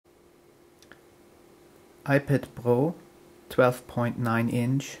iPad Pro 12.9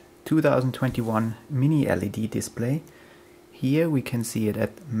 inch 2021 mini LED display. Here we can see it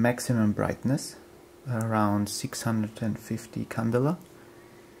at maximum brightness, around 650 candela.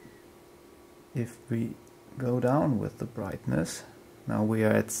 If we go down with the brightness, now we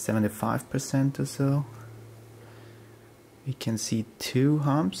are at 75% or so. We can see 2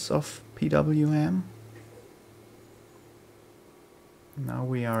 humps of PWM. Now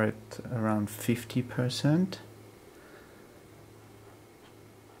we are at around 50%.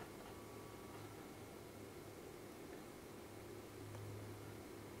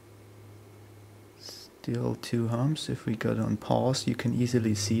 Still 2 humps. If we go on pause, you can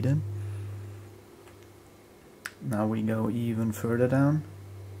easily see them. Now we go even further down.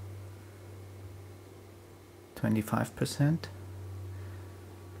 25%.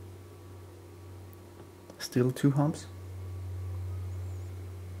 Still 2 humps.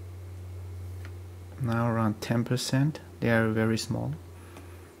 Now around 10%. They are very small.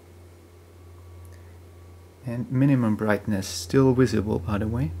 And minimum brightness still visible, by the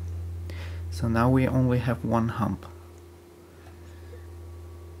way. So now we only have 1 hump.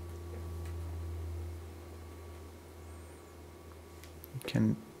 You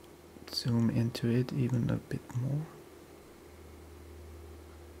can zoom into it even a bit more.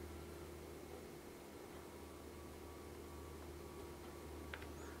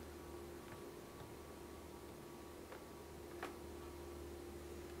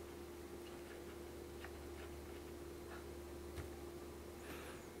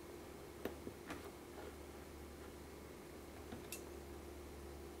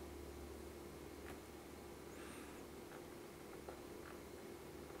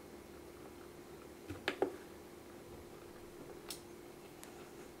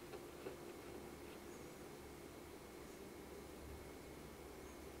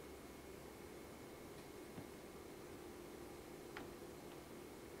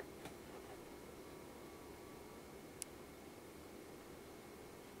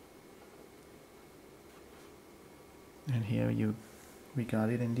 And here we got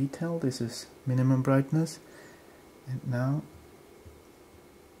it in detail. This is minimum brightness. And now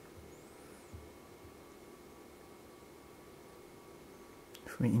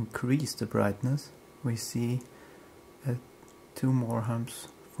if we increase the brightness, we see 2 more humps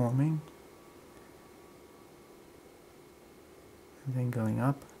forming. And then going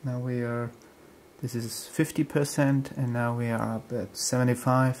up. Now this is 50%, and now we are up at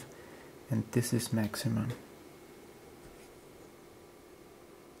 75%, and this is maximum.